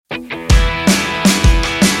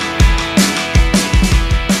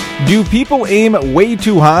Do people aim way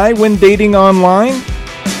too high when dating online?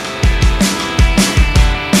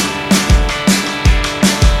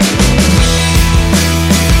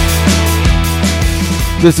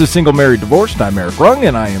 This is Single, Married, Divorced. I'm Eric Rung,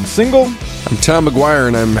 and I am single. I'm Tom McGuire,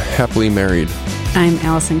 and I'm happily married. I'm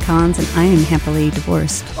Allison Collins, and I am happily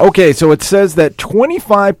divorced. Okay, so it says that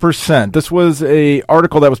 25%, this was an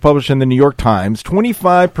article that was published in the New York Times,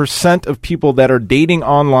 25% of people that are dating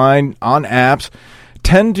online on apps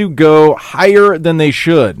tend to go higher than they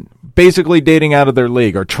should, basically dating out of their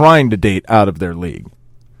league or trying to date out of their league.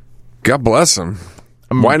 God bless them.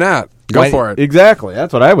 Why not? Go for it. Exactly.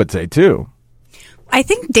 That's what I would say, too. I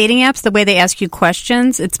think dating apps, the way they ask you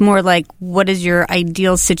questions, it's more like, what is your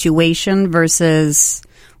ideal situation versus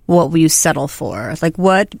what will you settle for? Like,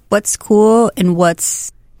 what's cool and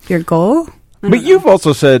what's your goal? But you've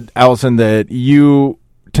also said, Allison, that you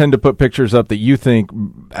tend to put pictures up that you think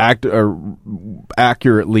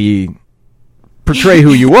accurately portray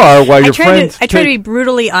who you are, while your friends... I try to be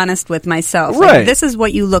brutally honest with myself. Right. Like, this is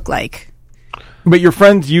what you look like. But your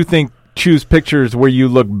friends, you think, choose pictures where you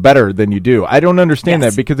look better than you do. I don't understand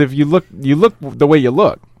that, because if you look the way you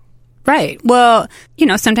look. Right. Well,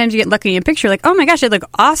 sometimes you get lucky in a picture, like, oh my gosh, I look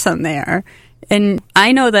awesome there. And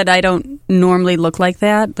I know that I don't normally look like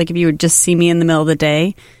that, like if you would just see me in the middle of the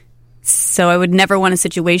day. So I would never want a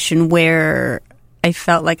situation where I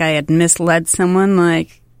felt like I had misled someone.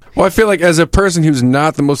 Well, I feel like as a person who's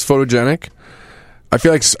not the most photogenic, I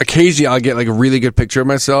feel like occasionally I'll get like a really good picture of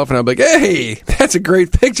myself, and I'll be like, hey, that's a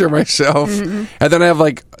great picture of myself. Mm-hmm. And then I have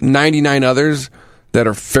like 99 others that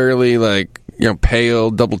are fairly pale,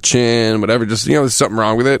 double chin, whatever. Just, there's something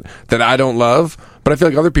wrong with it that I don't love. But I feel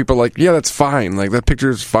like other people are like, yeah, that's fine. Like, that picture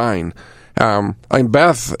is fine.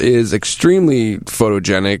 Beth is extremely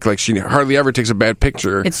photogenic. Like, she hardly ever takes a bad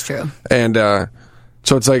picture. It's true. And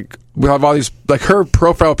so it's like, we have all these, like, her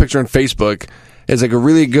profile picture on Facebook is like a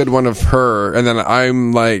really good one of her, and then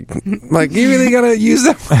I'm like, you really gotta use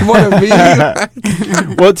that one of me?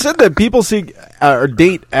 Well, it said that people seek or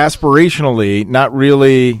date aspirationally, not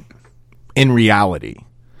really in reality.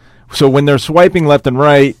 So when they're swiping left and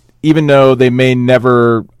right, even though they may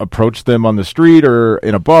never approach them on the street or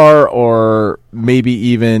in a bar or maybe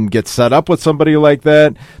even get set up with somebody like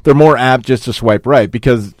that, they're more apt just to swipe right,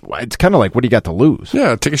 because it's kind of like, what do you got to lose?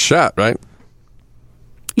 Yeah, take a shot, right?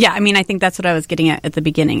 Yeah, I mean, I think that's what I was getting at the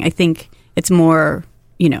beginning. I think it's more,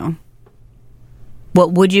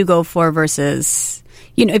 what would you go for versus,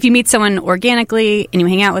 if you meet someone organically and you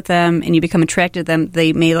hang out with them and you become attracted to them,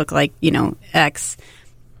 they may look like, X.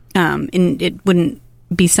 And it wouldn't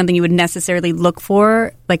be something you would necessarily look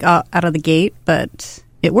for, like, out of the gate, but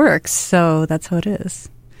it works. So that's how it is.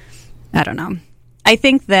 I don't know. I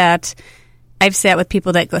think that I've sat with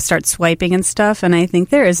people that go start swiping and stuff, and I think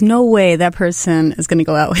there is no way that person is going to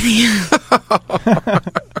go out with you.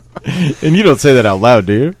 And you don't say that out loud,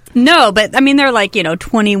 do you? No, but I mean, they're like,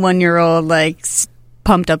 21-year-old, like,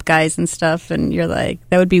 pumped up guys and stuff, and you're like,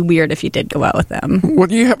 that would be weird if you did go out with them.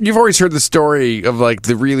 Well, you've always heard the story of, like,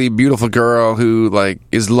 the really beautiful girl who, like,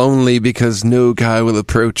 is lonely because no guy will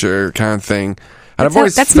approach her, kind of thing. And I've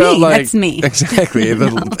always that's felt me. like, that's me. Exactly.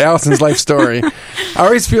 Allison's life story. I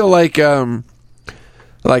always feel like half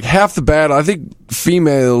the battle, I think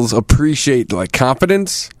females appreciate, like,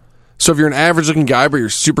 confidence. So if you're an average-looking guy but you're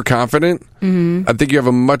super confident, mm-hmm. I think you have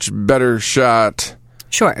a much better shot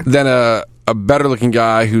than a better-looking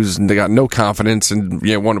guy who's got no confidence and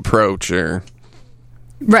won't approach.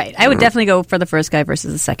 Right. I would definitely go for the first guy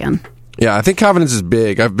versus the second. Yeah, I think confidence is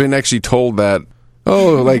big. I've been actually told that,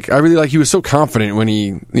 I really he was so confident when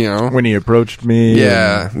he, when he approached me.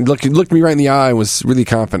 Yeah, looked me right in the eye and was really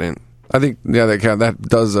confident. I think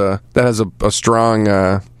that has a strong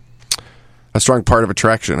part of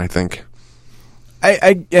attraction, I think.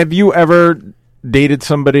 I have you ever dated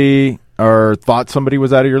somebody or thought somebody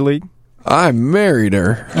was out of your league? I married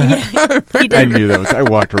her. I knew that. I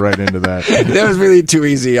walked right into that. That was really too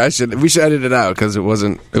easy. We should edit it out because it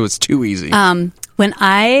was too easy. When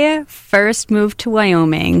I first moved to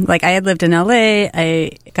Wyoming, like, I had lived in LA,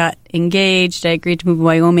 I got engaged, I agreed to move to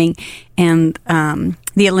Wyoming, and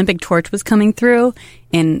the Olympic torch was coming through,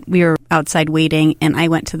 and we were outside waiting, and I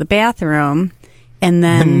went to the bathroom, and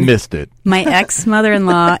then missed it. My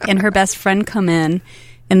ex-mother-in-law and her best friend come in,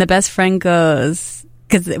 and the best friend goes,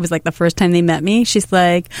 because it was like the first time they met me, she's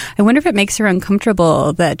like, I wonder if it makes her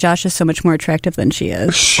uncomfortable that Josh is so much more attractive than she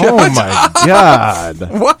is. Oh my God.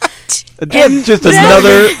 What? That's just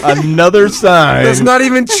another sign. That's not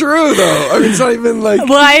even true, though. I mean, it's not even like...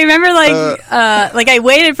 Well, I remember, I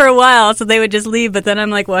waited for a while so they would just leave, but then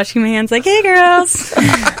I'm, like, washing my hands like, hey, girls.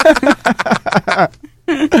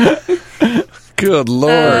 Good Good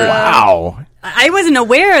Lord. Wow. I wasn't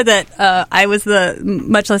aware that I was the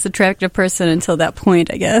much less attractive person until that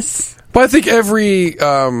point, I guess. But I think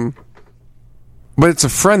but it's a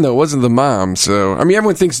friend, though. It wasn't the mom. So, I mean,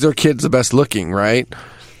 everyone thinks their kid's the best looking, right?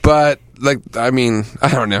 But, like, I mean, I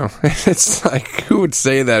don't know. It's like, who would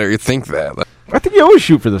say that or think that? Like, I think you always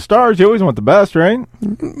shoot for the stars. You always want the best, right?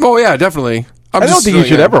 oh, yeah, definitely. I don't think you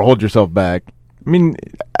should ever hold yourself back. I mean,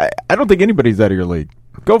 I don't think anybody's out of your league.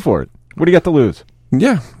 Go for it. What do you got to lose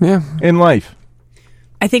Yeah. in life?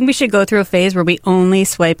 I think we should go through a phase where we only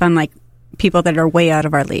swipe on, like, people that are way out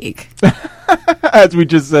of our league. As we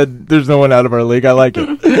just said, there's no one out of our league. I like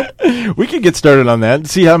it. We could get started on that and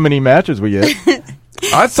see how many matches we get.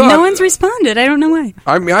 I thought No one's responded. I don't know why.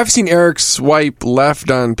 I mean, I've seen Eric swipe left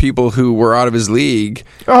on people who were out of his league.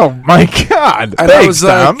 Oh, my God. And Thanks, I was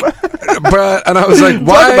Tom. like, and I was like,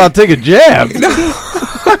 why? Talk about take a jab.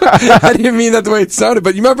 I didn't mean that the way it sounded,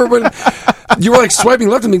 but you remember when you were like swiping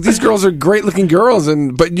left and like, these girls are great looking girls,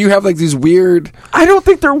 but you have like these weird, I don't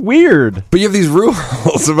think they're weird. but you have these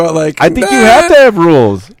rules about like, I think you have to have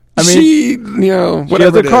rules. I mean, she,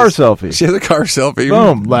 whatever has a car it is. selfie. She has a car selfie.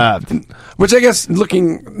 boom, left. Which I guess I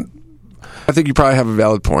think you probably have a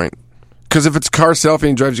valid point. Because if it's a car selfie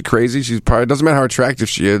and drives you crazy, she's probably, doesn't matter how attractive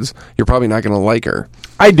she is, you're probably not going to like her.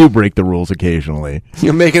 I do break the rules occasionally.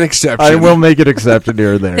 You'll make an exception. I will make an exception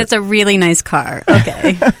here or there. It's a really nice car.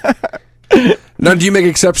 Okay. Now, do you make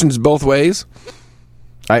exceptions both ways?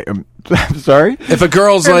 I'm sorry? If a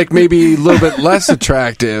girl's like maybe a little bit less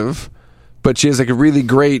attractive, but she has like a really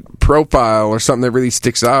great profile or something that really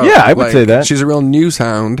sticks out. Yeah, I would like, say that. she's a real news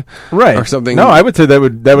hound, Right. Or something. No, I would say that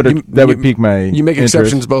would pique my You make interest.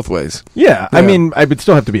 exceptions both ways. Yeah, I Yeah. mean, I would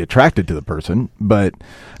still have to be attracted to the person, but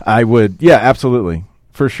I would, yeah, absolutely,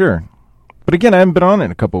 for sure. But again, I haven't been on it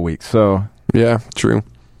in a couple of weeks, so, Yeah, true.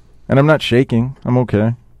 and I'm not shaking. I'm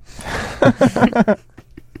okay.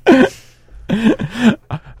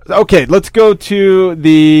 Okay, let's go to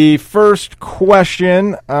the first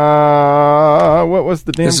question. What was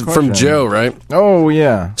the damn This is question? from Joe, right? Oh,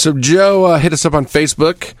 yeah. So Joe hit us up on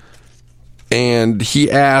Facebook, and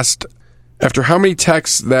he asked, after how many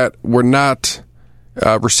texts that were not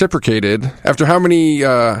reciprocated, after how many...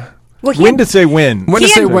 Well, When to say when? When to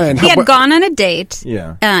say when? He had gone on a date.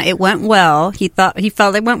 Yeah. It went well. He felt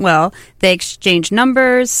it went well. They exchanged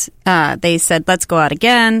numbers. They said, let's go out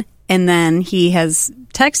again. And then he has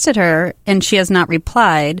texted her, and she has not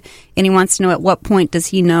replied. And he wants to know at what point does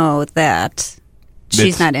he know that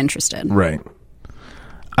she's not interested. Right.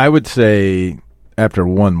 I would say after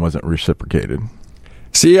one wasn't reciprocated.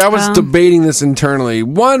 See, I was debating this internally.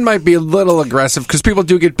 One might be a little aggressive because people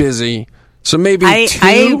do get busy. So maybe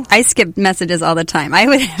two? I skip messages all the time. I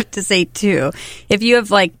would have to say 2. If you have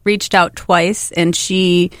like reached out twice and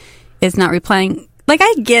she is not replying, like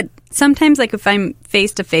I get sometimes like if I'm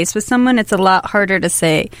face to face with someone, it's a lot harder to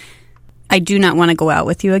say, I do not want to go out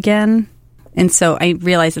with you again. And so I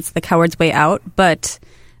realize it's the coward's way out, but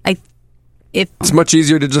It's much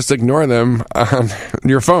easier to just ignore them on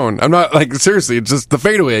your phone. I'm not like, seriously, it's just the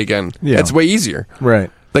fadeaway again. Yeah. It's way easier. Right.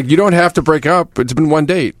 Like, you don't have to break up. It's been one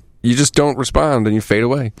date. You just don't respond and you fade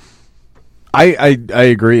away. I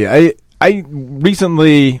agree. I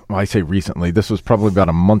recently, well, I say recently, this was probably about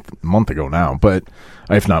a month ago now, but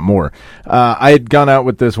if not more. I had gone out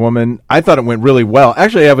with this woman. I thought it went really well.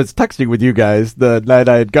 Actually, I was texting with you guys the night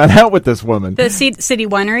I had gone out with this woman. the City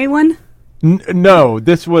Winery one? No,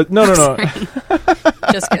 this was no.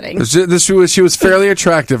 Just kidding. She was fairly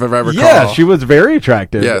attractive, if I recall. Yeah, she was very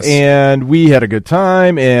attractive. Yes. And we had a good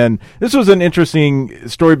time. And this was an interesting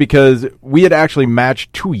story because we had actually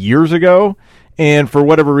matched 2 years ago. And for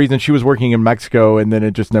whatever reason, she was working in Mexico, and then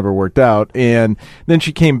it just never worked out. And then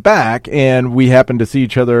she came back, and we happened to see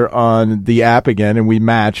each other on the app again, and we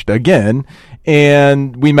matched again.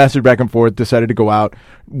 And we messaged back and forth, decided to go out,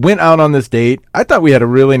 went out on this date. I thought we had a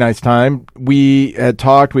really nice time. We had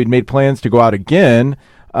talked, we'd made plans to go out again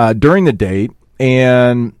during the date,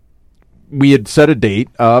 and we had set a date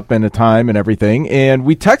up and a time and everything. And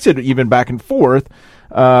we texted even back and forth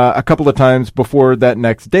a couple of times before that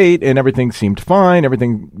next date, and everything seemed fine.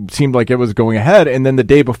 Everything seemed like it was going ahead. And then the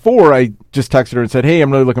day before, I just texted her and said, hey,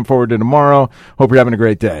 I'm really looking forward to tomorrow. Hope you're having a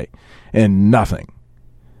great day. And nothing.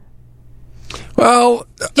 Well,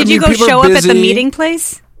 Did you go show up at the meeting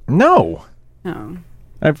place? No. Oh.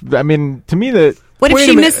 I mean, to me, that... What if Wait a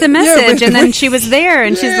she minute. missed the Yeah, message wait, and then wait. she was there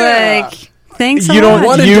and she's Yeah. like, thanks a You don't lot.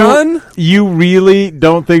 One and done? You really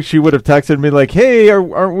don't think she would have texted me like, hey,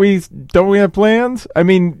 don't we have plans? I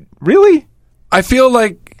mean, really? I feel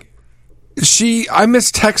like I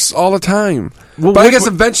miss texts all the time. Well, But I guess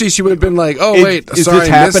eventually she would have been like, "Oh wait, is sorry, this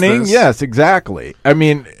I missed happening?" this. Yes, exactly. I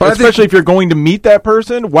mean, But especially if you're going to meet that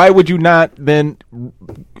person, why would you not then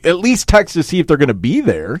at least text to see if they're going to be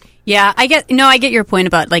there? Yeah, I get your point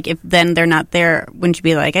about like if then they're not there, wouldn't you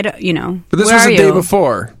be like, I don't, But this where was are a day you?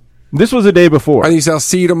 before. This was a day before. And you said, "I'll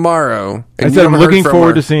see you tomorrow." I And said, you I'm never heard looking from forward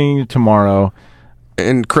her. to seeing you tomorrow.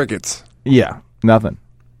 And crickets. Yeah, nothing.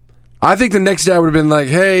 I think the next day I would have been like,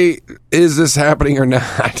 "Hey, is this happening or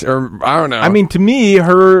not?" Or I don't know. I mean, to me,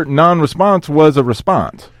 her non-response was a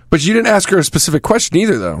response. but you didn't ask her a specific question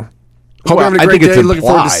either, though. Well, Hope you're having a I great think it's day. Looking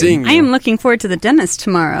forward to implied. seeing you. I am looking forward to the dentist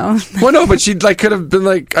tomorrow. Well, no, but she could have been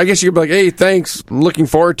like, I guess you could be like, "Hey, thanks, looking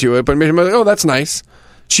forward to it." But maybe like, "Oh, that's nice."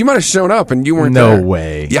 She might have shown up and you weren't No there.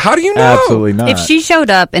 way. Yeah, how do you know? Absolutely not. If she showed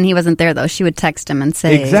up and he wasn't there, though, she would text him and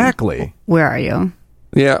say, Exactly. Where are you?"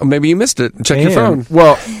 Yeah, maybe you missed it. Check your phone.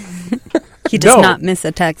 Well, He does No. not miss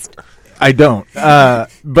a text. I don't. The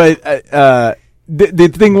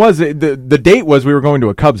thing was, the date was we were going to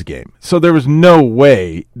a Cubs game. So there was no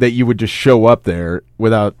way that you would just show up there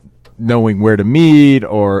without knowing where to meet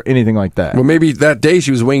or anything like that. Well, maybe that day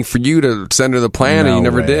she was waiting for you to send her the plan and you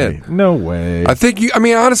never way. did. No way. I think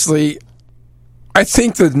honestly, I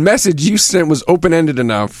think the message you sent was open-ended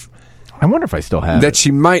enough I wonder if I still have that it.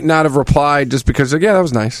 she might not have replied just because, like, yeah, that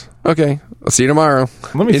was nice. Okay, I'll see you tomorrow.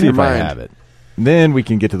 Let me In see your if I mind. have it. Then we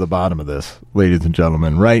can get to the bottom of this, ladies and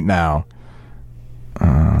gentlemen, right now.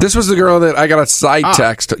 This was the girl that I got a side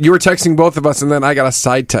text. You were texting both of us, and then I got a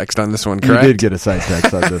side text on this one, correct? You did get a side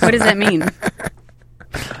text on this. What does that mean?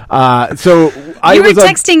 So I You were was on-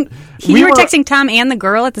 texting. we You were were- texting Tom and the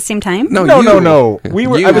girl at the same time. No, No, you. no, no. We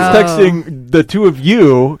were. You. I was texting the two of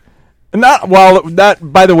you. Not while that.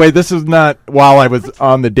 By the way, this is not while I was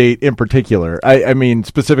on the date in particular. I mean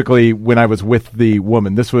specifically when I was with the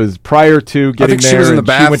woman. This was prior to getting think there. she was in and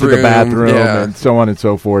the she went to the bathroom, bathroom yeah. and so on and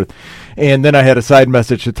so forth. And then I had a side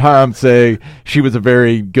message to Tom saying she was a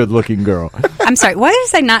very good-looking girl. I'm sorry. Why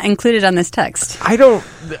is I not included on this text? I don't.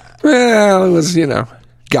 Well, it was,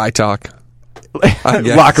 guy talk. I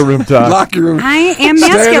guess. Locker room talk. Locker room. I am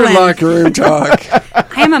Standard masculine. locker room talk.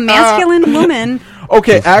 I am a masculine woman.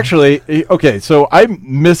 Okay, actually, so I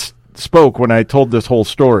misspoke when I told this whole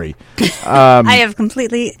story. I have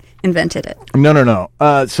completely invented it. No.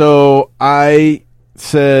 So I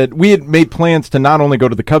said we had made plans to not only go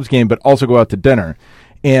to the Cubs game, but also go out to dinner.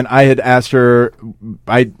 And I had asked her,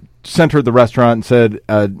 I sent her the restaurant and said,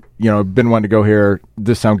 been wanting to go here.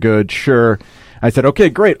 This sound good? Sure. I said, okay,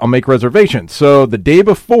 great. I'll make reservations. So the day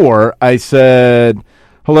before, I said,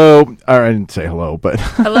 hello. Or I didn't say hello, but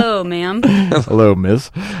Hello, ma'am. hello, miss.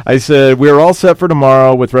 I said, we are all set for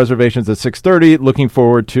tomorrow with reservations at 6:30. Looking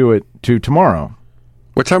forward to tomorrow.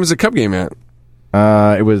 What time was the Cub game at?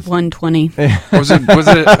 It was 1:20. Was it?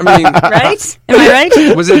 I mean, Right? Am I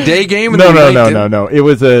right? was it a day game? and No. then night game? It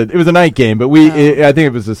was a night game, but I think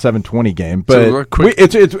it was a 7:20 game. But So, quick-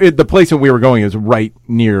 the place that we were going is right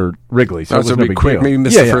near Wrigley, so Oh, it was so no it'd be big quick. deal. Maybe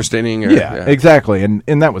miss the first inning. Or, Yeah, exactly, and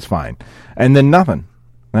that was fine. And then nothing.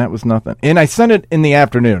 That was nothing. And I sent it in the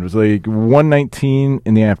afternoon. It was like 1:19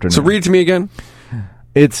 in the afternoon. So read it to me again.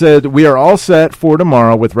 It said, we are all set for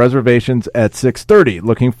tomorrow with reservations at 6:30.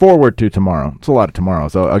 Looking forward to tomorrow. It's a lot of tomorrow,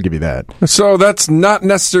 so I'll give you that. So that's not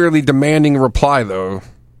necessarily demanding a reply, though.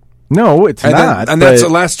 No, it's And, not. and that's but-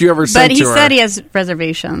 the last you ever sent But he to her. said he has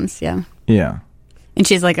reservations. Yeah. Yeah. And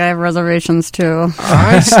she's like, I have reservations too.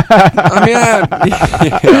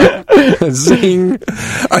 Zing.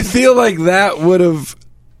 I feel like that would have...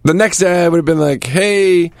 The next day I would have been like,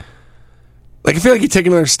 hey... Like, I feel like you take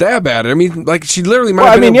another stab at it. I mean, like, she literally might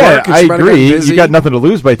Well, I have been mean, at yeah, work and I she might have agree. gotten busy. You got nothing to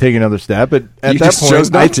lose by taking another stab, but at You that just point,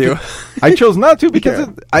 chose not to. I chose not to because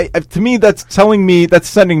to me, that's sending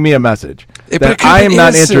me a message But that it could have I been am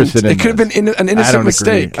not innocent. interested in. It could have this. been an I innocent don't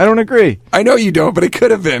mistake. Agree. I don't agree. I know you don't, but it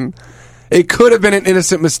could have been. It could have been an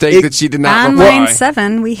innocent mistake that she did not On reply. line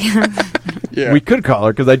 7, we have. Yeah. We could call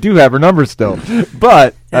her because I do have her number still,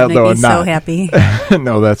 but That made although me I'm not so happy.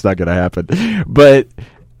 no, that's not going to happen. But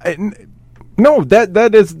no,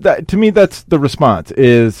 that is to me. That's the response.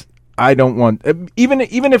 Is I don't want even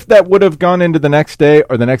if that would have gone into the next day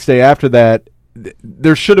or the next day after that.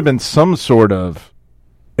 There should have been some sort of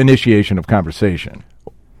initiation of conversation.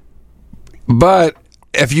 But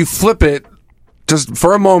if you flip it, just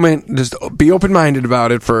for a moment, just be open-minded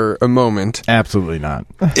about it for a moment. Absolutely not.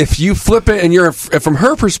 If you flip it and you're from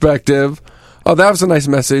her perspective, oh, that was a nice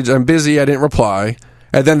message. I'm busy. I didn't reply.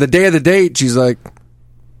 And then the day of the date, she's like,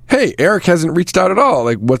 hey, Eric hasn't reached out at all.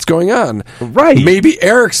 Like, what's going on? Right. Maybe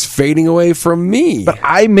Eric's fading away from me. But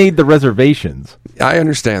I made the reservations. I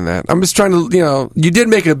understand that. I'm just trying to, you did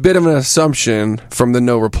make a bit of an assumption from the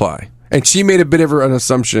no reply. and she made a bit of an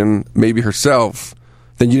assumption, maybe herself,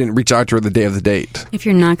 then you didn't reach out to her the day of the date. If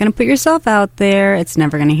you're not going to put yourself out there, it's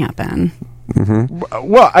never going to happen.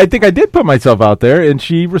 Well, I think I did put myself out there, and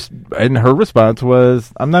and her response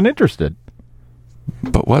was, "I'm not interested."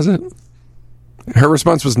 But was it? Her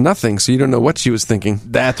response was nothing, so you don't know what she was thinking.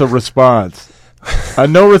 That's a response. A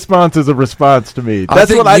no response is a response to me.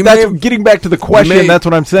 That's think what you may that's have- getting back to the question. That's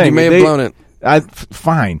what I'm saying. You may have blown it.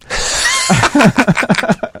 Fine.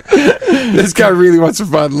 This guy really wants to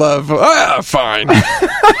find love. Ah, fine.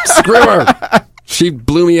 Screw her. She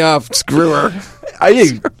blew me off. Screw her.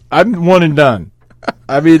 I'm one and done.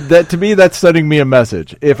 I mean, that to me, that's sending me a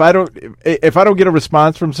message. If I don't get a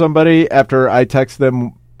response from somebody after I text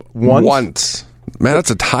them once, man,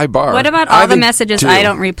 that's a high bar. What about all the think messages two. I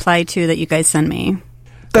don't reply to that you guys send me?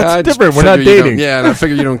 that's I just different. We're not figure you dating. don't- Yeah, and I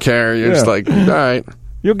figure you don't care. You're just like, all right.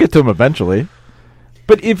 You'll get to them eventually.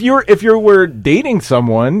 But if you were dating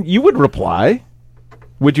someone, you would reply,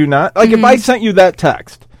 would you not? Like if I sent you that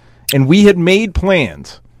text and we had made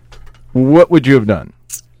plans, what would you have done?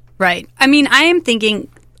 Right. I mean, I am thinking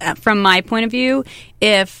from my point of view,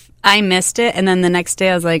 if I missed it and then the next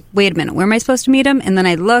day I was like, wait a minute, where am I supposed to meet him? And then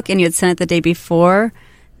I look and you had sent it the day before,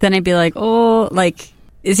 then I'd be like, oh, like,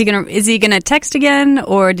 is he gonna text again,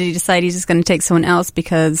 or did he decide he's just gonna take someone else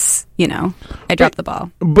because, I dropped the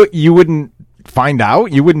ball? But you wouldn't find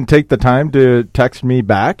out? You wouldn't take the time to text me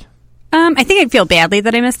back? I think I'd feel badly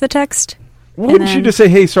that I missed the text. Wouldn't you just say,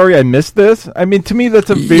 hey, sorry, I missed this? I mean, to me,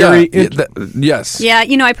 that's a very... Yes. Yeah,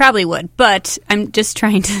 I probably would, but I'm just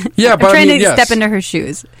trying to. Yeah, I'm but I trying mean, to yes. step into her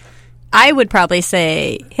shoes. I would probably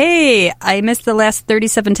say, "Hey, I missed the last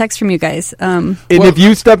 37 texts from you guys." And if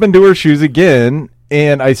you step into her shoes again,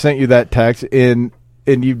 and I sent you that text, and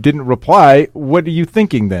you didn't reply, what are you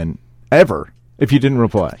thinking then? Ever, if you didn't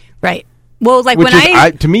reply? Right. Well, like Which when is,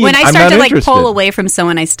 I to me, when I I'm start not to like interested. pull away from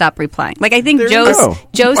someone, I stop replying. Like I think There you go.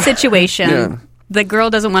 Joe's situation. Yeah. The girl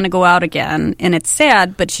doesn't want to go out again, and it's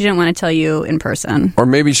sad, but she didn't want to tell you in person. Or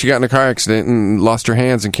maybe she got in a car accident and lost her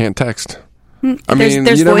hands and can't text. I mean,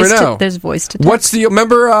 there's you never voice know. there's voice to text. What's the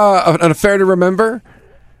remember an affair to remember?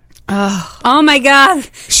 Oh my god!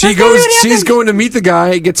 She's going to meet the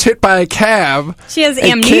guy, gets hit by a cab. She has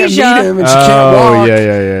and amnesia. Can't meet him, and she can't walk.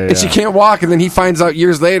 Yeah. And she can't walk, and then he finds out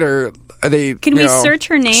years later. Can we search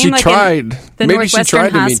her name? She like tried. in the Maybe she Northwestern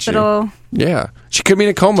tried to Hospital meet you. Yeah, she could be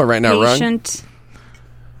in a coma right now, Ron. patient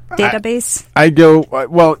database. I go,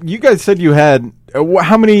 well, you guys said you had,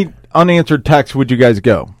 how many unanswered texts would you guys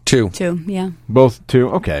go? 2. Yeah. Both 2?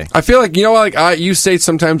 Okay. I feel like, you say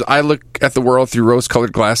sometimes I look at the world through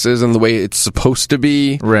rose-colored glasses and the way it's supposed to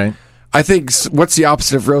be. Right. I think, what's the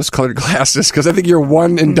opposite of rose-colored glasses? Because I think your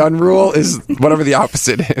one and done rule is whatever the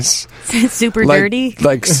opposite is. Super dirty.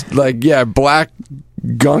 Like, black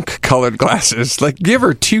gunk-colored glasses. Like, give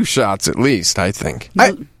her 2 shots at least, I think.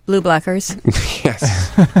 Blue blockers.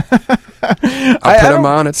 Yes. I'll put them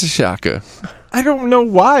on. It's a shocker. I don't know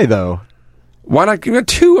why, though. Why not?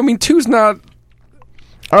 2? I mean, 2's not...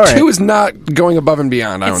 All right. 2 is not going above and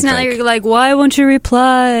beyond, I don't It's not think. like you're like, why won't you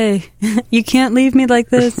reply? You can't leave me like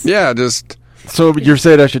this. Yeah, just... So you're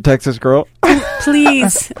saying I should text this girl?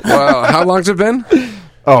 Please. Well, how long's it been?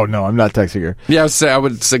 Oh, no, I'm not texting her. Yeah, I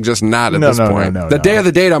would suggest not at No, this no, point. no, The no. day of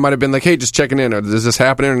the date, I might have been like, hey, just checking in. Or is this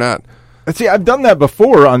happening or not? See, I've done that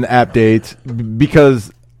before on app dates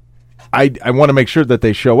because I want to make sure that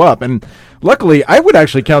they show up. And luckily, I would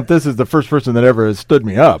actually count this as the first person that ever has stood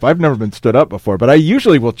me up. I've never been stood up before, but I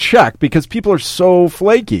usually will check because people are so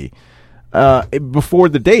flaky before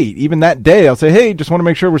the date. Even that day, I'll say, hey, just want to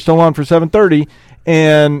make sure we're still on for 7:30.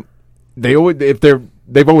 And they always,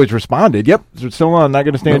 they've always responded, yep, we're still on, not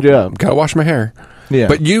going to stand you up. Gotta wash my hair. Yeah.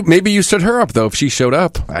 But maybe you stood her up, though, if she showed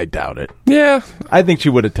up. I doubt it. Yeah, I think she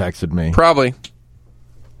would have texted me. probably.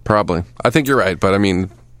 I think you're right, but I mean,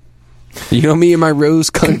 you know me and my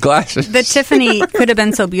rose-colored glasses. The Tiffany Could Have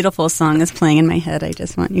Been So Beautiful song is playing in my head. I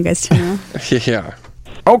just want you guys to know. Yeah.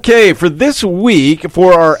 Okay, for this week,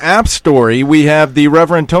 for our app story, we have the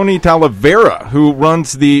Reverend Tony Talavera, who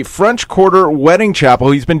runs the French Quarter Wedding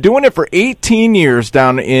Chapel. He's been doing it for 18 years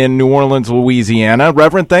down in New Orleans, Louisiana.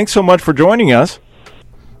 Reverend, thanks so much for joining us.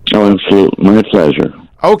 Oh, absolutely. My pleasure.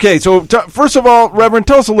 Okay, so first of all, Reverend,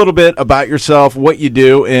 tell us a little bit about yourself, what you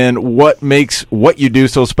do, and what makes what you do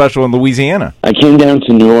so special in Louisiana. I came down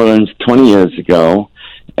to New Orleans 20 years ago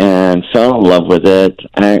and fell in love with it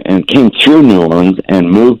and came through New Orleans and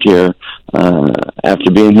moved here.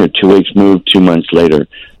 After being here 2 weeks, moved 2 months later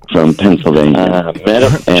from Pennsylvania. Met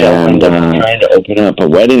a gentleman trying to open up a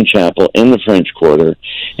wedding chapel in the French Quarter,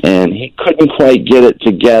 and he couldn't quite get it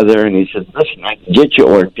together, and he said, listen, I can get you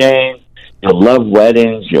ordained. You love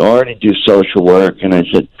weddings. You already do social work. And I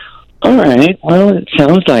said, All right. Well, it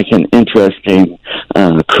sounds like an interesting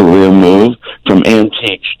career move from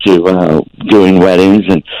antiques to doing weddings.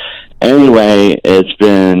 And anyway, it's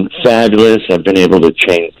been fabulous. I've been able to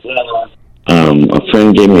change that. A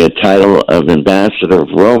friend gave me a title of Ambassador of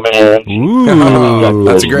Romance. Ooh,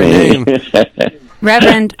 that's a great name.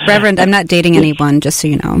 Reverend, I'm not dating anyone, just so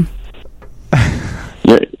you know.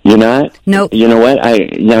 You're not? Nope. You know what?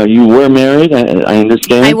 Now, you were married, I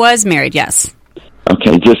understand? I was married, yes.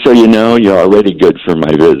 Okay, just so you know, you're already good for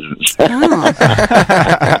my business. Oh.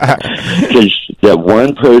 Because that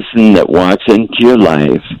one person that walks into your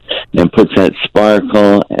life and puts that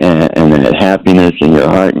sparkle and that happiness in your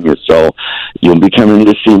heart and your soul, you'll be coming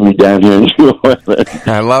to see me down here in New Orleans.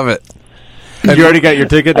 I love it. You already got your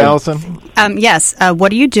ticket, Allison? Yes.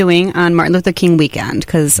 What are you doing on Martin Luther King weekend?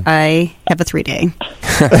 Because I have a 3-day.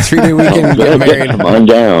 3-day weekend, get married. Come on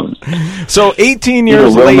down. So 18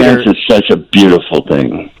 years romance later... is such a beautiful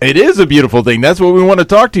thing. It is a beautiful thing. That's what we want to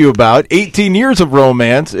talk to you about. 18 years of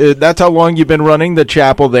romance. That's how long you've been running the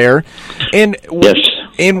chapel there. And yes.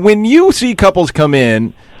 And when you see couples come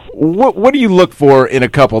in, what do you look for in a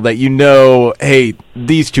couple that you know, hey,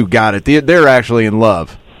 these two got it. They're actually in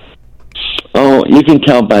love? Oh, you can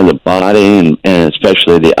tell by the body and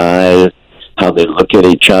especially the eyes, how they look at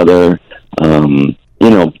each other.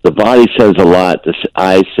 The body says a lot. The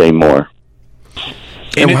eyes say more.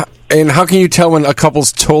 And how can you tell when a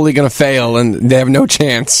couple's totally going to fail and they have no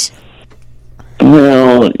chance?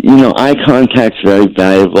 Well, eye contact's very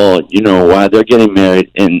valuable. While they're getting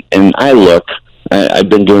married, and I've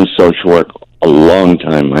been doing social work a long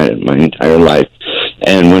time, my entire life.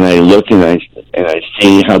 And when I look and I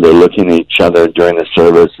see how they're looking at each other during the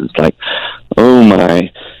service, it's like, oh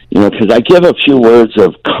my, because I give a few words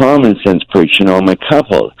of common sense preaching on my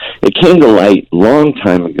couple. It came to light a long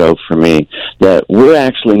time ago for me that we're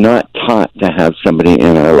actually not taught to have somebody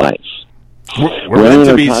in our life. We're meant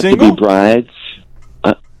to be taught single? to be brides.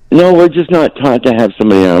 No, we're just not taught to have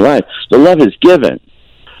somebody in our life. The love is given.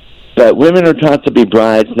 But women are taught to be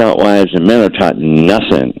brides, not wives, and men are taught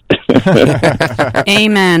nothing.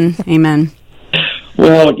 Amen.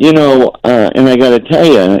 Well, and I got to tell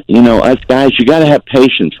you, us guys, you got to have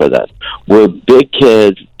patience with us. We're big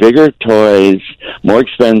kids, bigger toys, more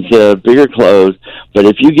expensive, bigger clothes. But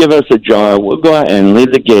if you give us a jar, we'll go out and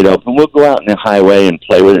leave the gate open. We'll go out in the highway and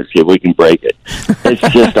play with it, see if we can break it. It's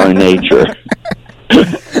just our nature.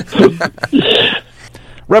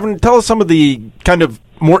 Reverend, tell us some of the kind of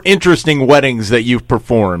more interesting weddings that you've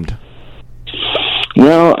performed.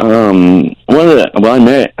 Well, I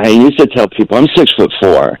used to tell people, I'm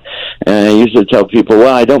 6'4", and I used to tell people,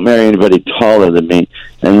 well, I don't marry anybody taller than me.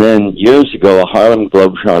 And then years ago, a Harlem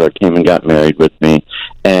Globetrotter came and got married with me,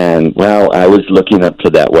 and, well, I was looking up to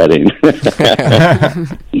that wedding.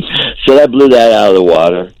 So that blew that out of the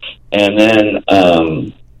water. And then,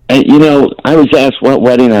 I was asked what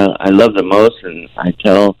wedding I love the most, and I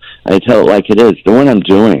tell it like it is, the one I'm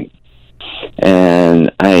doing.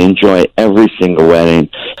 And I enjoy every single wedding.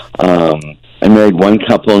 I married one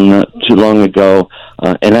couple not too long ago,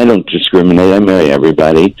 and I don't discriminate. I marry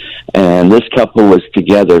everybody. And this couple was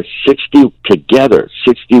together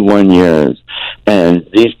 61 years. And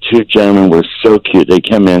these two gentlemen were so cute. They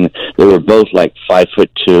came in, they were both like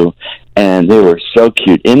 5'2", and they were so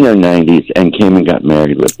cute in their 90s and came and got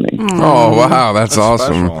married with me. Oh, wow, that's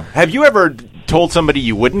awesome. Special. Have you ever told somebody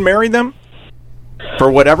you wouldn't marry them for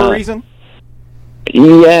whatever reason?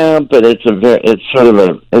 Yeah, but it's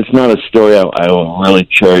not a story I will really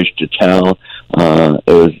cherish to tell. It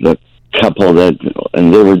was a couple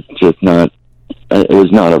and they were just not. It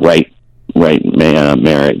was not a right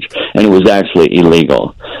marriage, and it was actually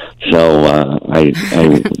illegal. So I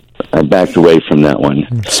backed away from that one.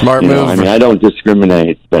 Smart move. I don't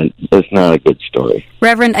discriminate, but it's not a good story.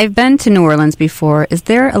 Reverend, I've been to New Orleans before. Is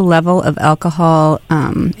there a level of alcohol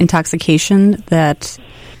intoxication that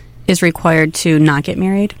is required to not get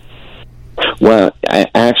married? Well,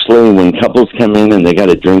 actually, when couples come in and they got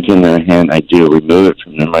a drink in their hand, I do remove it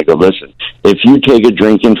from them. I go, listen, if you take a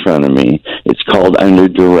drink in front of me, it's called under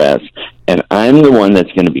duress, and I'm the one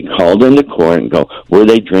that's going to be called into court and go, were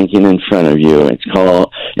they drinking in front of you? It's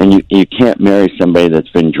called, and you can't marry somebody that's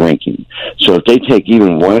been drinking. So if they take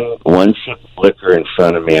even one sip of liquor in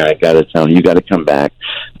front of me, I got to tell them, you got to come back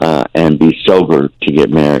and be sober to get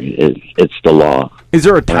married. It's the law. Is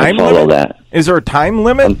there a time limit? Follow that. Is there a time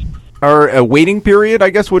limit? Or a waiting period, I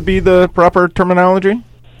guess, would be the proper terminology?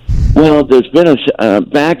 Well, there's been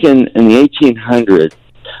back in the 1800s,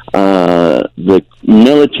 the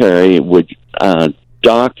military would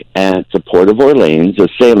dock at the Port of Orleans, a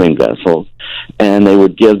sailing vessel, and they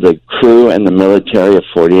would give the crew and the military a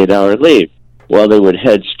 48-hour leave. Well, they would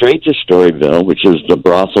head straight to Storyville, which is the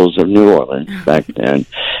brothels of New Orleans back then,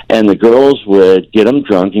 and the girls would get them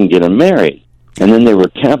drunk and get them married. And then they were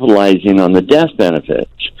capitalizing on the death benefits.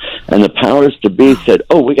 And the powers to be said,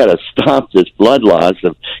 oh, we got to stop this blood loss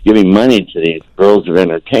of giving money to these girls of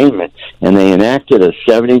entertainment. And they enacted a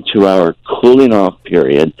 72-hour cooling off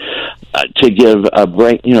period to give a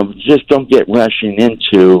break. You know, just don't get rushing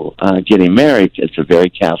into getting married. It's a very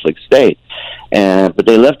Catholic state. But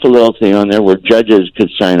they left a little thing on there where judges could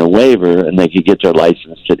sign a waiver and they could get their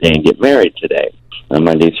license today and get married today.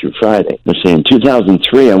 Monday through Friday. Let's say in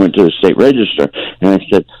 2003, I went to the state register and I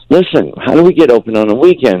said, listen, how do we get open on a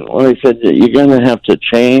weekend? Well, they said that you're going to have to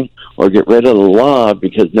change or get rid of the law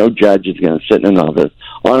because no judge is going to sit in an office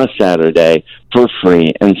on a Saturday for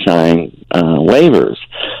free and sign waivers.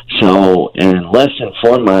 So in less than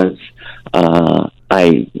 4 months,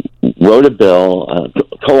 I wrote a bill,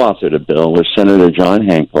 co-authored a bill with Senator John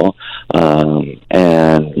Hankel,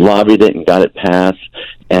 and lobbied it and got it passed.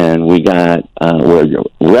 And we got where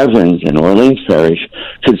reverends in Orleans Parish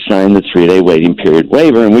could sign the 3-day waiting period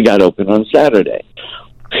waiver, and we got open on Saturday.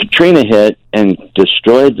 Katrina hit and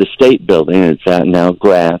destroyed the state building. It's at now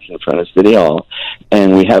grass in front of City Hall,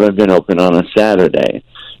 and we haven't been open on a Saturday.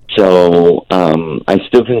 So I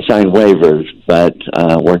still can sign waivers, but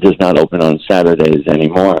we're just not open on Saturdays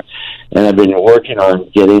anymore. And I've been working on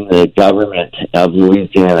getting the government of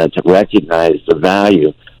Louisiana to recognize the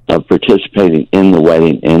value of participating in the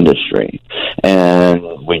wedding industry.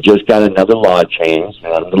 And we just got another law changed,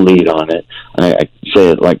 and I'm the lead on it. I say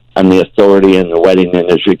it like I'm the authority in the wedding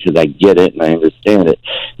industry because I get it and I understand it.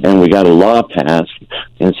 And we got a law passed.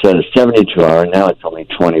 Instead of 72-hour, now it's only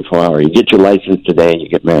 24-hour. You get your license today and you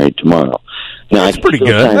get married tomorrow. Now, that's pretty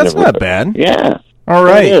good. That's not bad. Yeah. All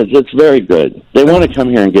right. It is. It's very good. They want to come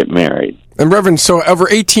here and get married. And Reverend, so over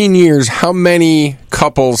 18 years, how many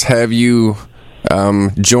couples have you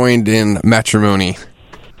joined in matrimony?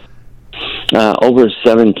 Over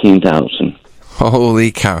 17,000.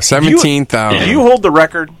 Holy cow, 17,000. Do you hold the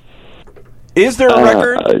record? Is there a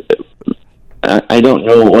record? I don't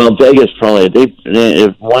know. Well, Vegas probably.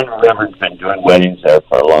 If one reverend's been doing weddings there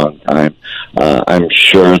for a long time, I'm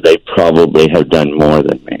sure they probably have done more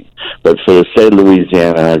than me. But for the state of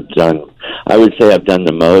Louisiana, I would say I've done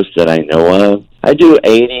the most that I know of. I do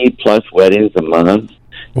 80-plus weddings a month.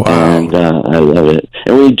 Wow. And I love it.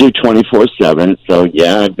 And we do 24/7. So,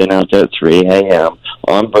 yeah, I've been out there at 3 a.m.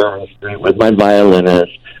 on Bourbon Street with my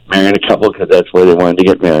violinist, marrying a couple because that's where they wanted to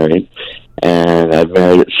get married. And I've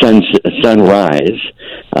married at Sunrise.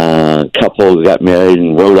 A couple got married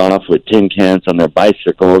and rode off with tin cans on their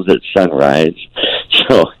bicycles at Sunrise.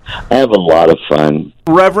 So I have a lot of fun.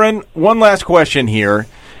 Reverend, one last question here.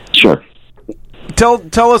 Sure.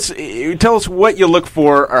 Tell us what you look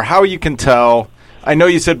for or how you can tell. I know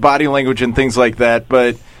you said body language and things like that,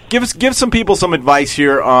 but give some people some advice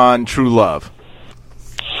here on true love.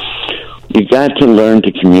 You got to learn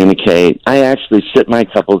to communicate. I actually sit my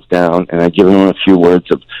couples down and I give them a few words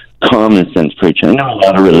of common sense preaching. I know a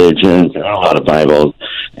lot of religions, I know a lot of Bibles,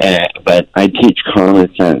 but I teach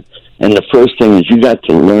common sense. And the first thing is you got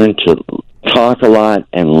to learn to talk a lot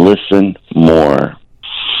and listen more.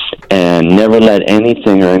 And never let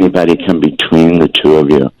anything or anybody come between the two of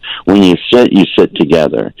you. When you sit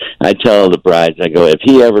together. I tell the brides, I go, if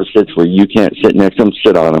he ever sits where you can't sit next to him,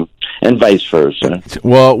 sit on him, and vice versa.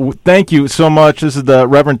 Well, thank you so much. This is the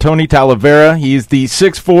Reverend Tony Talavera. He's the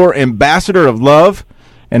 6'4" Ambassador of Love.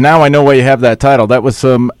 And now I know why you have that title. That was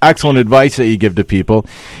some excellent advice that you give to people.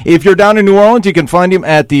 If you're down in New Orleans, you can find him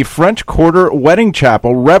at the French Quarter Wedding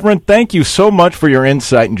Chapel. Reverend, thank you so much for your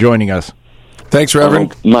insight and joining us. Thanks,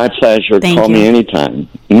 Reverend. My pleasure. Call me anytime.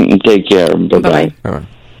 Take care. Bye-bye. Bye-bye.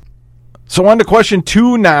 So on to question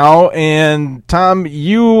 2 now. And, Tom,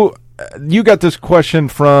 you got this question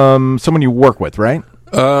from someone you work with, right?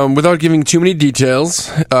 Without giving too many details,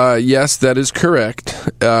 yes, that is correct.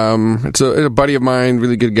 It's a buddy of mine,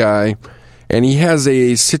 really good guy, and he has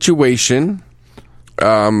a situation.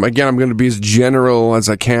 Again, I'm going to be as general as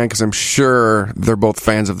I can because I'm sure they're both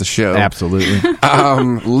fans of the show. Absolutely.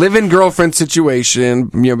 Live-in girlfriend situation.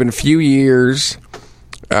 Been a few years.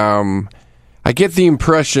 I get the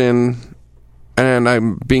impression, and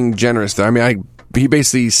I'm being generous there. I mean, he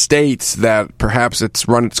basically states that perhaps it's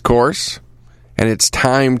run its course, and it's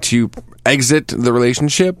time to exit the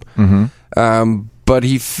relationship. Mm-hmm. But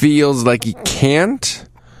he feels like he can't.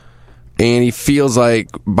 And he feels like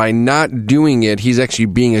by not doing it, he's actually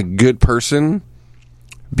being a good person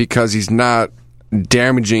because he's not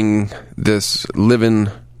damaging this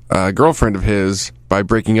live-in girlfriend of his by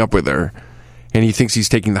breaking up with her. And he thinks he's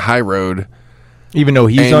taking the high road. Even though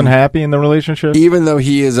he's unhappy in the relationship? Even though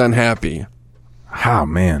he is unhappy. Oh,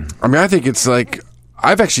 man. I mean, I think it's like,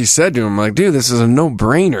 I've actually said to him, like, dude, this is a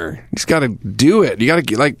no-brainer. You just got to do it. You got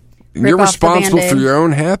to, like, you're off the responsible for Band-Aid. your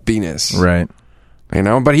own happiness. Right. You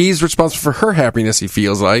know, but he's responsible for her happiness, he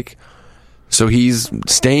feels like. So he's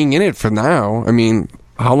staying in it for now. I mean,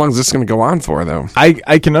 how long is this going to go on for, though?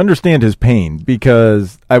 I can understand his pain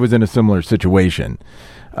because I was in a similar situation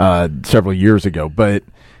several years ago,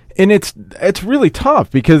 and it's really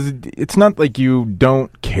tough because it's not like you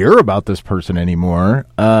don't care about this person anymore,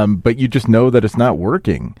 but you just know that it's not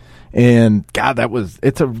working. And God,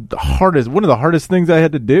 it's one of the hardest things I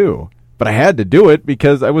had to do, but I had to do it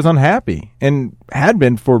because I was unhappy and had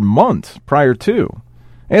been for months prior to.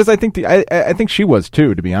 As I think I think she was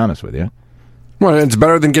too, to be honest with you. Well, it's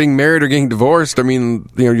better than getting married or getting divorced. I mean,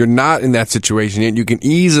 you're not in that situation yet. You can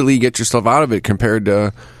easily get yourself out of it compared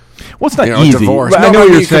to, well, it's not a easy. divorce. But No, I know what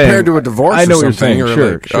you're saying. compared to a divorce I know or what you're something, saying. or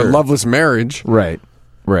Sure, like sure. a loveless marriage. Right.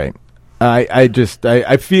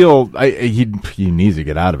 I feel he needs to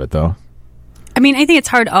get out of it though. I mean, I think it's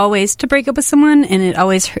hard always to break up with someone, and it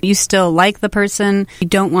always you still like the person. You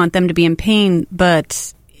don't want them to be in pain,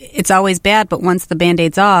 but it's always bad. But once the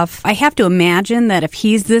Band-Aid's off, I have to imagine that if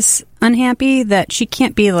he's this unhappy, that she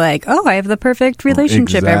can't be like, "Oh, I have the perfect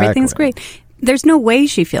relationship. Exactly. Everything's great." There's no way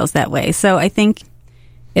she feels that way. So I think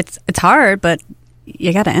it's hard, but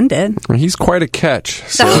you got to end it. Well, he's quite a catch,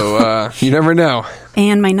 so you never know.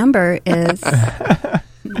 And my number is Yeah,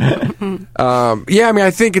 I mean,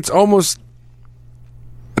 I think it's almost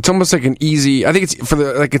like an easy. I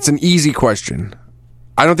think it's an easy question.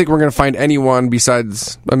 I don't think we're going to find anyone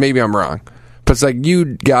besides. Maybe I'm wrong, but it's like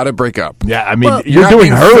you got to break up. Yeah, I mean, Well, you're not doing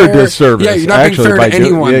being her fair. a disservice. Yeah, you're not actually, being fair by to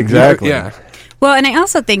anyone. Yeah, exactly. Yeah. well, and I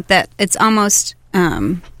also think that it's almost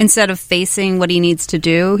instead of facing what he needs to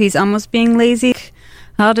do, he's almost being lazy.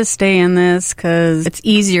 I'll just stay in this because it's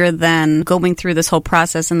easier than going through this whole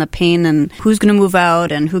process and the pain and who's going to move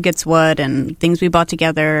out and who gets what and things we bought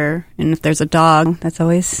together. And if there's a dog, that's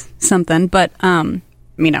always something. But, I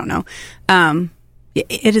mean, I don't know.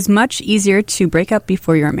 It is much easier to break up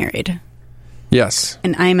before you're married. Yes.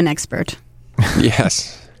 And I am an expert.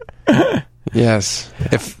 Yes. Yes.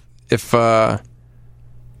 If if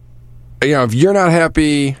you're not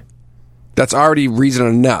happy, that's already reason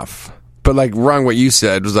enough. But like Ron, what you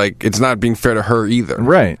said was like it's not being fair to her either.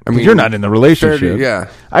 Right. I mean, you're not in the relationship. fair to-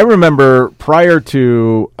 yeah. I remember prior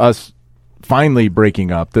to us finally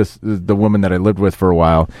breaking up, this is the woman that I lived with for a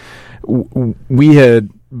while. We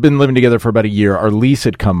had been living together for about a year. Our lease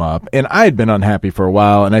had come up, and I had been unhappy for a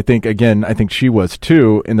while. And I think she was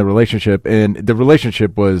too in the relationship. And the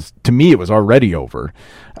relationship was, to me, it was already over.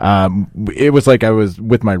 It was like I was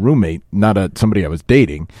with my roommate, not somebody I was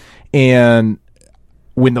dating. And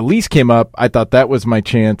when the lease came up, I thought that was my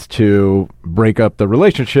chance to break up the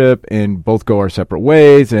relationship and both go our separate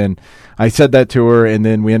ways. And I said that to her, and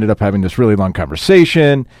then we ended up having this really long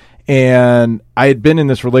conversation. And I had been in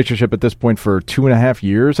this relationship at this point for 2.5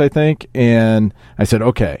 years, I think. And I said,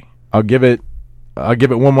 okay, I'll give it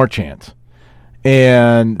one more chance.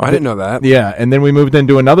 And I didn't know that. Yeah. And then we moved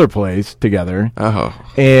into another place together. Oh.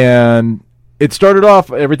 And it started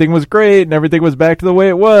off, everything was great and everything was back to the way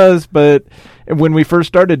it was. But when we first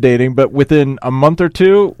started dating, but within a month or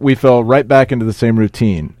two, we fell right back into the same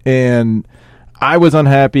routine. And I was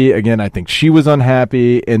unhappy. Again, I think she was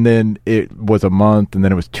unhappy. And then it was a month, and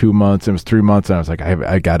then it was 2 months, and it was 3 months. And I was like,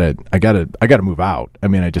 I gotta move out. I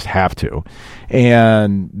mean, I just have to.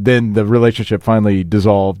 And then the relationship finally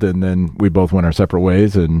dissolved, and then we both went our separate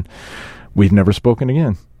ways, and we've never spoken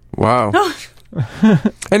again. Wow.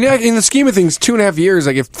 And yeah, in the scheme of things, 2.5 years,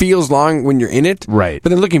 like it feels long when you're in it. Right. But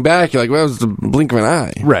then looking back, you're like, well, it was the blink of an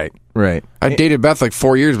eye. Right. I dated Beth like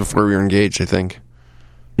 4 years before we were engaged, I think.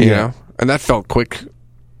 You know? And that felt quick.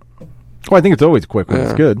 Well, I think it's always quick when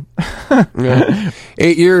it's good. Yeah.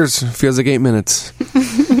 8 years feels like 8 minutes.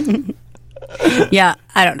 Yeah,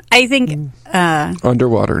 I don't know. I think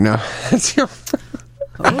Underwater. No. That's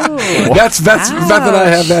Beth and I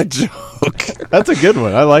have that joke. That's a good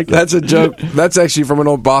one. I like it. That's a joke. That's actually from an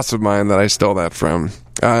old boss of mine that I stole that from.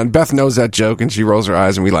 And Beth knows that joke, and she rolls her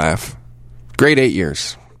eyes, and we laugh. Great 8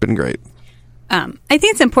 years. Been great. I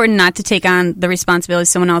think it's important not to take on the responsibility of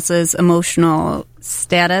someone else's emotional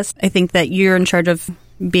status. I think that you're in charge of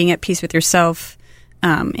being at peace with yourself,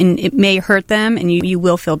 and it may hurt them, and you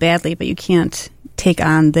will feel badly, but you can't take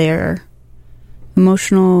on their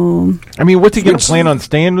emotional... I mean, what's he going to plan on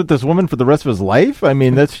staying with this woman for the rest of his life? I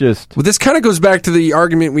mean, that's just... Well, this kind of goes back to the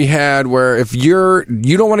argument we had where if you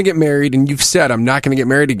don't want to get married and you've said, I'm not going to get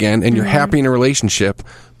married again, and you're happy in a relationship,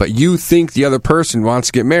 but you think the other person wants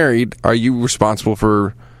to get married, are you responsible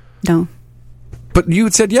for... No. But you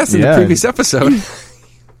had said yes in the previous episode.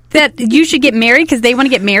 That you should get married because they want to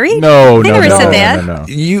get married? No, they no, never no, said no, that. no,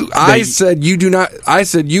 no. I said you do not. I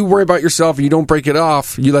said you worry about yourself. You don't break it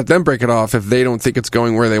off. You let them break it off if they don't think it's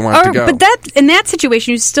going where they want it to go. But that in that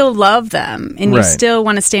situation, you still love them and you Right. still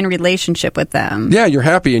want to stay in a relationship with them. Yeah, you're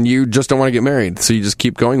happy and you just don't want to get married, so you just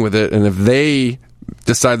keep going with it. And if they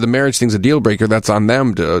decide the marriage thing's a deal breaker, that's on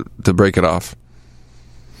them to break it off.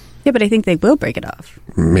 Yeah, but I think they will break it off.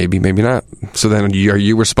 Maybe, maybe not. So then, are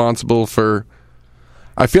you responsible for?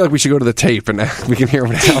 I feel like we should go to the tape and we can hear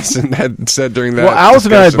what Allison had said during that. Well,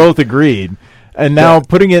 Allison and I discussion. both agreed, and now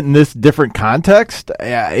putting it in this different context,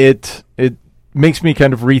 it makes me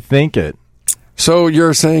kind of rethink it. So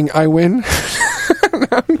you're saying I win?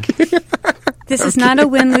 This is not a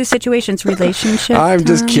win-lose situation. It's relationship. I'm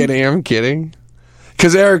just time. kidding. I'm kidding.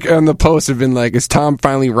 Because Eric on the post had been like, "Is Tom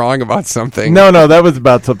finally wrong about something?" No, that was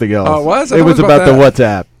about something else. Oh, it was? I It thought was it was about the about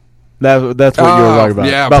WhatsApp. That's what you were talking about.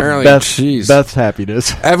 yeah, About apparently. Jeez. Beth's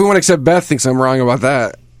happiness. Everyone except Beth thinks I'm wrong about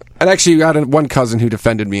that. And actually, you got one cousin who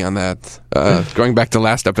defended me on that. Going back to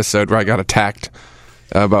last episode where I got attacked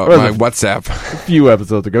about Well, my the- WhatsApp. A few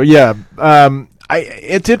episodes ago, yeah.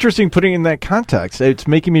 It's interesting putting in that context. It's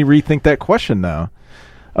making me rethink that question now,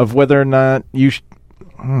 of whether or not you.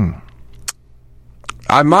 In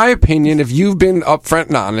my opinion, if you've been upfront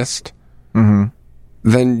and honest,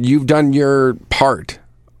 then you've done your part.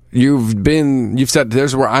 You've said,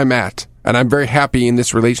 "There's where I'm at, and I'm very happy in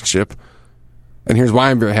this relationship, and here's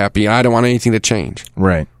why I'm very happy. And I don't want anything to change."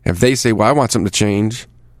 Right. If they say, "Well, I want something to change,"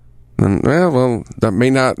 then that may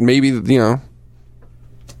not. Maybe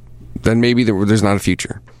then maybe there's not a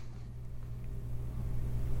future.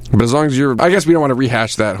 But as long as I guess we don't want to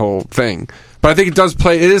rehash that whole thing. But I think it does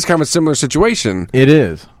play. It is kind of a similar situation. It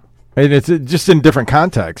is, and it's just in different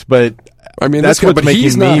contexts. But I mean, that's what's making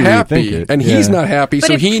he's me not rethink happy, it. and Yeah. he's not happy, But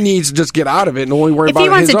so if- he needs to just get out of it and only worry If he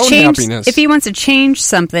about wants his to own change, happiness. if he wants to change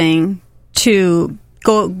something to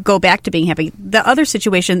go back to being happy, the other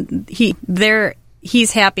situation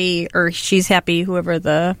he's happy or she's happy, whoever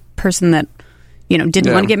the person that didn't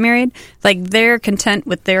Yeah. want to get married, like they're content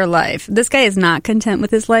with their life. This guy is not content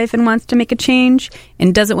with his life and wants to make a change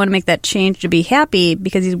and doesn't want to make that change to be happy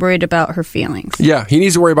because he's worried about her feelings. Yeah, he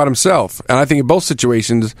needs to worry about himself. And I think in both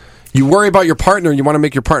situations, you worry about your partner, you want to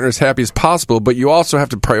make your partner as happy as possible, but you also have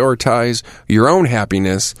to prioritize your own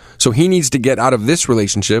happiness. So he needs to get out of this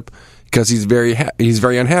relationship because he's very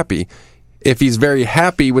unhappy. If he's very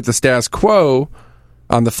happy with the status quo,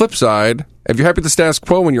 on the flip side, if you're happy with the status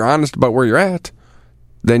quo when you're honest about where you're at,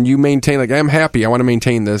 then you maintain, like, I'm happy, I want to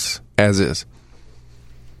maintain this as is.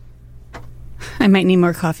 I might need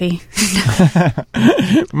more coffee.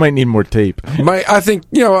 Might need more tape. I think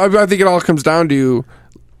it all comes down to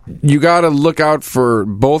you got to look out for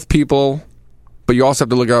both people, but you also have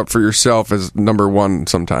to look out for yourself as number one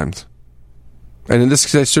sometimes. And in this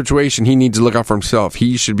situation, he needs to look out for himself.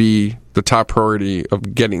 He should be the top priority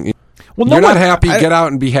of getting. Well, you're not happy. Get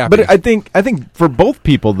out and be happy. But I think for both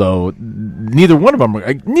people though, neither one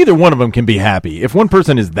of them can be happy. If one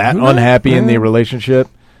person is that unhappy in the relationship,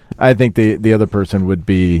 I think the other person would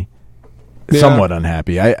be somewhat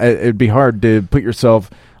unhappy. It'd be hard to put yourself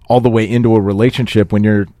all the way into a relationship when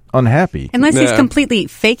you're unhappy. Unless he's Yeah. completely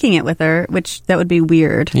faking it with her, which that would be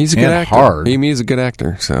weird. He's a good And actor. hard. He's a good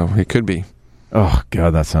actor, so he could be. Oh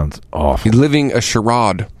God, that sounds awful. He's living a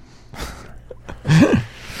charade.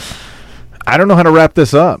 I don't know how to wrap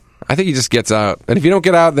this up. I think he just gets out. And if you don't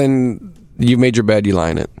get out, then you've made your bed, you lie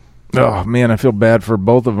in it. Oh man, I feel bad for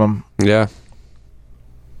both of them. Yeah.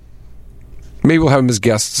 Maybe we'll have him as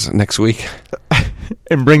guests next week.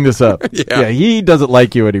 And bring this up. Yeah. He doesn't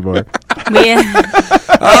like you anymore.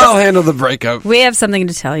 I'll handle the breakup. We have something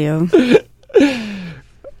to tell you.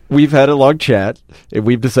 We've had a long chat, and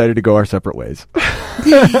we've decided to go our separate ways.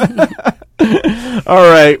 All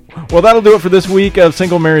right. Well, that'll do it for this week of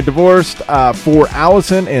Single, Married, Divorced. For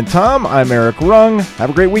Allison and Tom, I'm Eric Rung. Have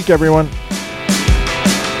a great week, everyone.